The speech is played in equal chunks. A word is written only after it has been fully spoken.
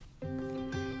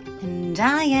And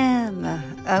I am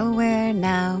Aware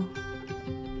Now.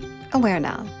 Aware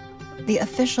Now, the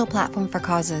official platform for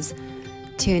causes.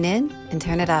 Tune in and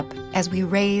turn it up as we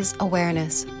raise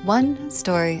awareness, one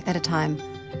story at a time,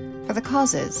 for the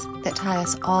causes that tie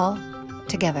us all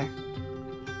together.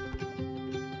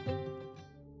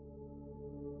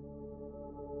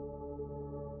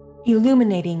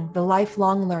 Illuminating the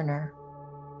Lifelong Learner,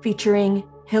 featuring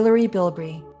Hillary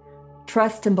Bilbrey,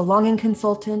 Trust and Belonging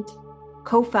Consultant,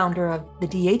 co-founder of the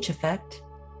DH Effect,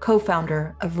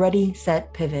 co-founder of Ready,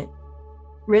 Set, Pivot.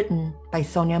 Written by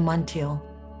Sonia Montiel.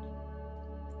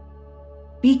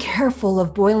 Be careful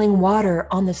of boiling water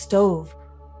on the stove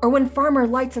or when farmer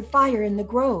lights a fire in the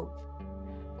grove.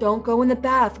 Don't go in the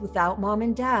bath without mom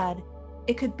and dad.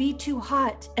 It could be too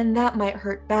hot and that might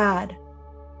hurt bad.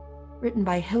 Written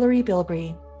by Hillary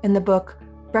Bilbrey in the book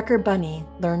Brecker Bunny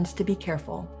Learns to Be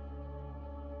Careful.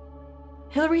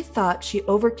 Hillary thought she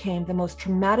overcame the most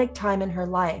traumatic time in her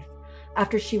life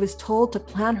after she was told to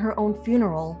plan her own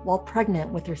funeral while pregnant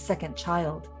with her second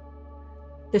child.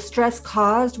 The stress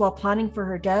caused while planning for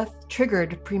her death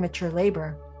triggered premature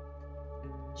labor.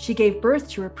 She gave birth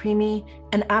to her preemie,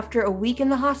 and after a week in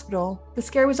the hospital, the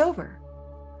scare was over.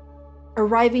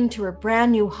 Arriving to her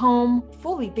brand new home,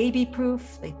 fully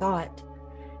baby-proof, they thought,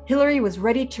 Hillary was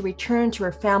ready to return to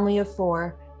her family of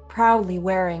four, proudly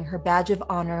wearing her badge of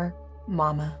honor,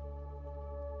 Mama.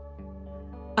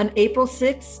 On April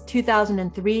 6,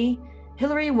 2003,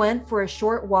 Hillary went for a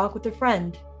short walk with a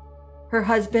friend. Her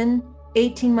husband,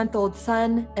 18-month-old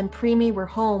son, and preemie were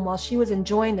home while she was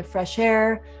enjoying the fresh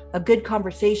air, a good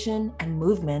conversation, and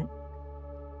movement.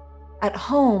 At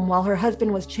home, while her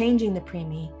husband was changing the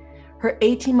preemie, her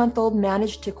 18-month-old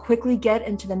managed to quickly get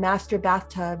into the master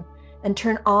bathtub and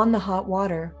turn on the hot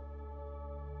water.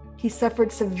 He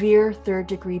suffered severe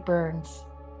third-degree burns.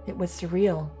 It was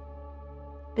surreal.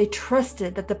 They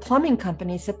trusted that the plumbing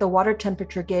company set the water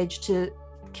temperature gauge to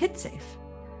kid safe.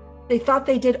 They thought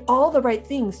they did all the right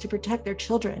things to protect their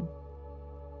children.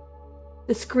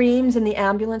 The screams and the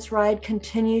ambulance ride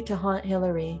continued to haunt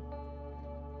Hillary.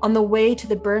 On the way to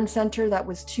the burn center that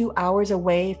was 2 hours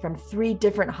away from 3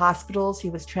 different hospitals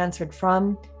he was transferred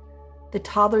from, the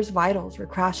toddler's vitals were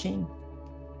crashing.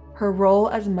 Her role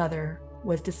as mother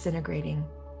was disintegrating.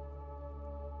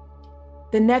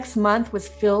 The next month was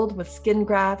filled with skin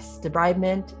grafts,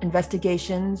 debridement,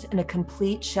 investigations, and a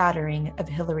complete shattering of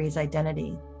Hillary's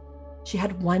identity. She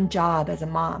had one job as a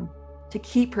mom, to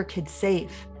keep her kids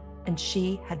safe, and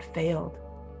she had failed.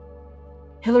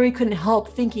 Hillary couldn't help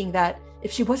thinking that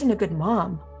if she wasn't a good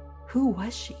mom, who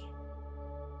was she?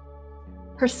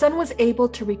 Her son was able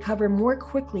to recover more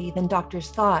quickly than doctors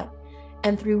thought,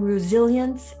 and through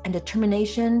resilience and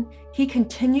determination, he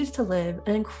continues to live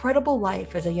an incredible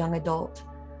life as a young adult.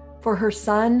 For her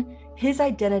son, his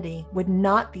identity would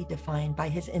not be defined by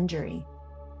his injury.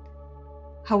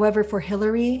 However, for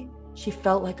Hillary, she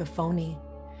felt like a phony.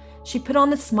 She put on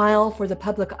the smile for the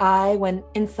public eye when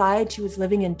inside she was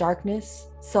living in darkness,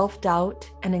 self-doubt,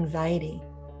 and anxiety.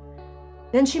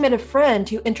 Then she met a friend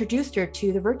who introduced her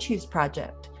to the Virtues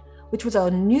Project, which was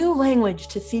a new language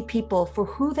to see people for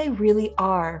who they really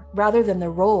are rather than the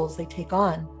roles they take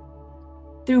on.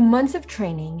 Through months of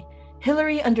training,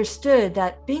 Hillary understood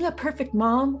that being a perfect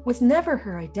mom was never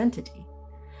her identity,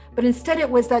 but instead it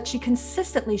was that she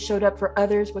consistently showed up for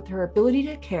others with her ability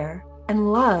to care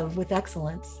and love with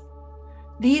excellence.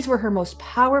 These were her most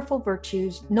powerful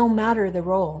virtues, no matter the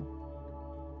role.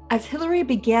 As Hillary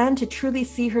began to truly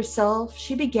see herself,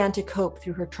 she began to cope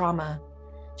through her trauma.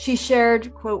 She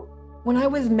shared, quote, "When I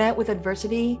was met with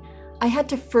adversity, I had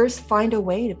to first find a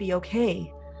way to be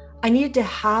okay. I needed to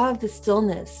have the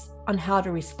stillness on how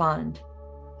to respond.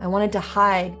 I wanted to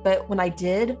hide, but when I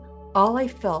did, all I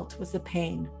felt was the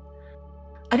pain.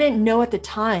 I didn't know at the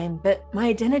time, but my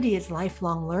identity is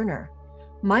lifelong learner.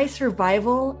 My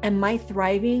survival and my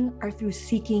thriving are through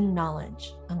seeking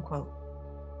knowledge," unquote.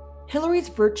 Hillary's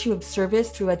virtue of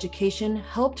service through education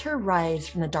helped her rise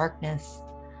from the darkness.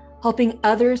 Helping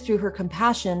others through her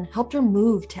compassion helped her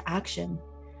move to action.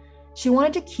 She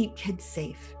wanted to keep kids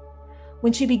safe.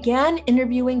 When she began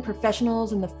interviewing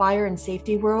professionals in the fire and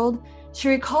safety world, she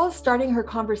recalls starting her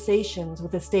conversations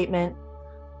with a statement,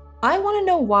 "I want to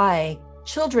know why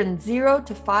children 0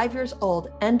 to 5 years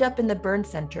old end up in the burn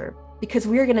center, because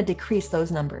we're going to decrease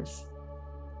those numbers."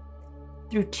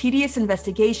 Through tedious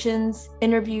investigations,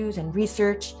 interviews, and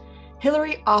research,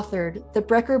 Hillary authored the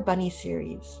Brecker Bunny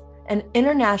series, an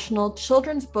international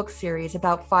children's book series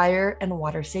about fire and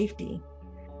water safety.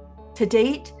 To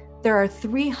date, there are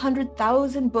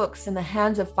 300,000 books in the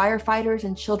hands of firefighters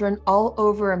and children all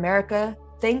over America,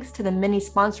 thanks to the many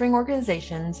sponsoring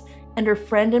organizations and her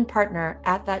friend and partner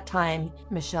at that time,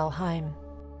 Michelle Heim.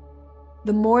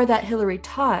 The more that Hillary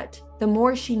taught, the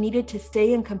more she needed to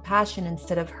stay in compassion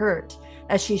instead of hurt,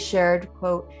 as she shared,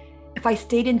 quote, "If I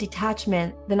stayed in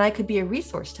detachment, then I could be a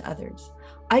resource to others.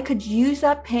 I could use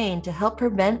that pain to help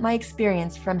prevent my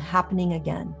experience from happening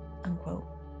again," unquote.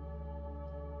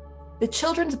 The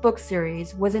children's book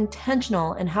series was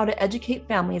intentional in how to educate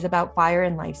families about fire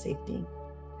and life safety.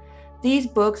 These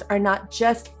books are not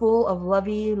just full of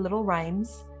lovey little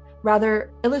rhymes.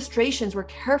 Rather, illustrations were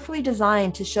carefully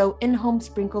designed to show in-home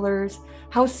sprinklers,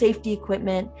 house safety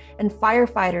equipment, and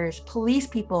firefighters, police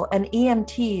people, and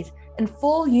EMTs in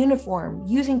full uniform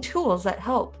using tools that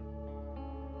help.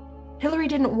 Hillary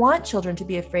didn't want children to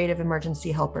be afraid of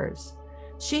emergency helpers.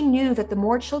 She knew that the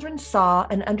more children saw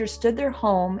and understood their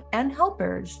home and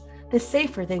helpers, the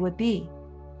safer they would be.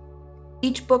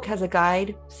 Each book has a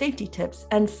guide, safety tips,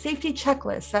 and safety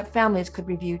checklists that families could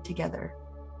review together.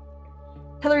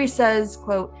 Hillary says,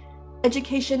 quote,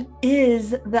 "Education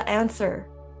is the answer.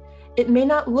 It may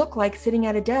not look like sitting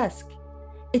at a desk.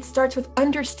 It starts with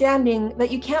understanding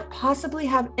that you can't possibly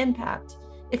have impact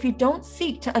if you don't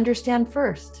seek to understand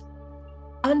first.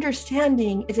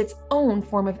 Understanding is its own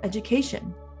form of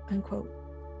education," unquote.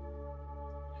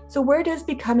 So where does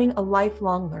becoming a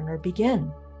lifelong learner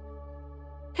begin?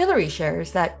 Hillary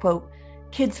shares that, quote,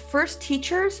 "Kids' first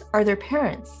teachers are their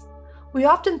parents. We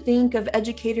often think of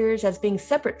educators as being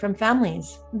separate from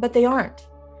families, but they aren't.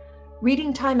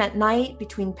 Reading time at night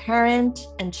between parent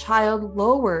and child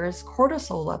lowers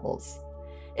cortisol levels.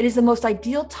 It is the most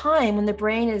ideal time when the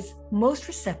brain is most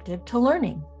receptive to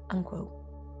learning," unquote.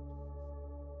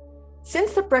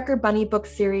 Since the Brecker Bunny book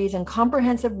series and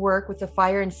comprehensive work with the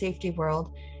fire and safety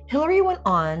world, Hillary went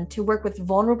on to work with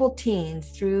vulnerable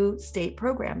teens through state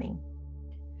programming.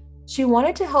 She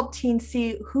wanted to help teens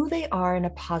see who they are in a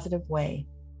positive way.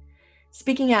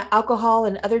 Speaking at alcohol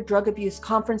and other drug abuse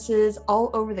conferences all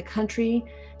over the country,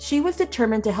 she was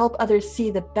determined to help others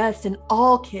see the best in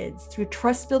all kids through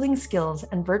trust-building skills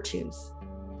and virtues.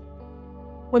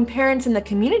 When parents in the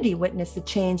community witnessed the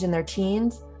change in their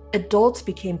teens, adults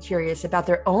became curious about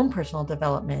their own personal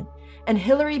development, and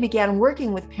Hillary began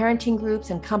working with parenting groups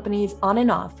and companies on and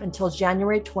off until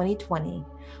January 2020,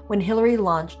 when Hillary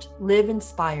launched Live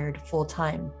Inspired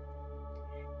full-time.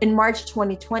 In March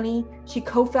 2020, she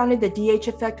co-founded the DH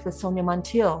Effect with Sonia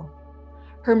Montiel.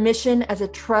 Her mission as a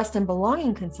trust and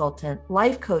belonging consultant,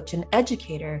 life coach, and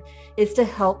educator is to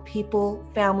help people,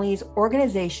 families,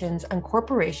 organizations, and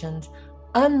corporations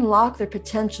unlock their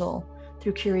potential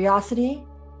through curiosity,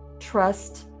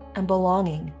 trust, and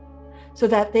belonging, so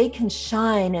that they can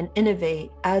shine and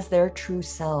innovate as their true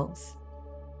selves.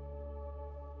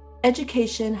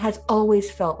 Education has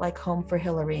always felt like home for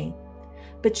Hillary,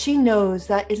 but she knows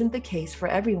that isn't the case for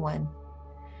everyone.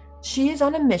 She is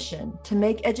on a mission to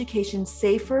make education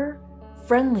safer,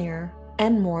 friendlier,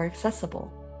 and more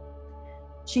accessible.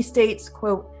 She states,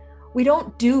 quote, "We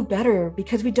don't do better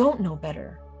because we don't know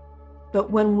better. But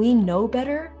when we know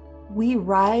better, we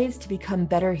rise to become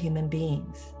better human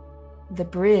beings. The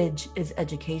bridge is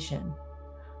education.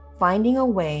 Finding a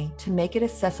way to make it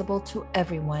accessible to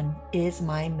everyone is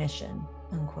my mission,"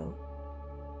 unquote.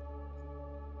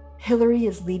 Hillary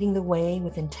is leading the way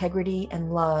with integrity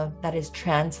and love that is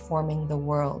transforming the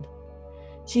world.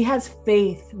 She has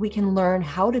faith we can learn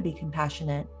how to be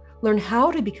compassionate, learn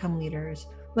how to become leaders,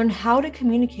 learn how to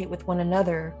communicate with one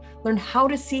another, learn how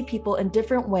to see people in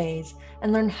different ways,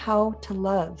 and learn how to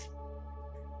love.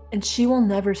 And she will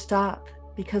never stop,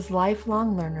 because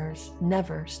lifelong learners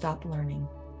never stop learning.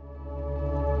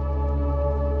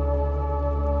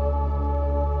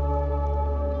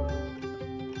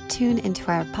 Tune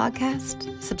into our podcast,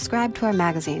 subscribe to our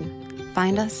magazine,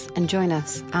 find us and join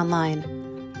us online.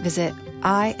 Visit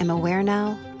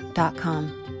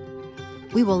IamAwareNow.com.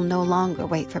 We will no longer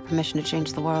wait for permission to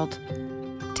change the world.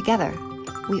 Together,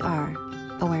 we are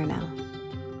aware now.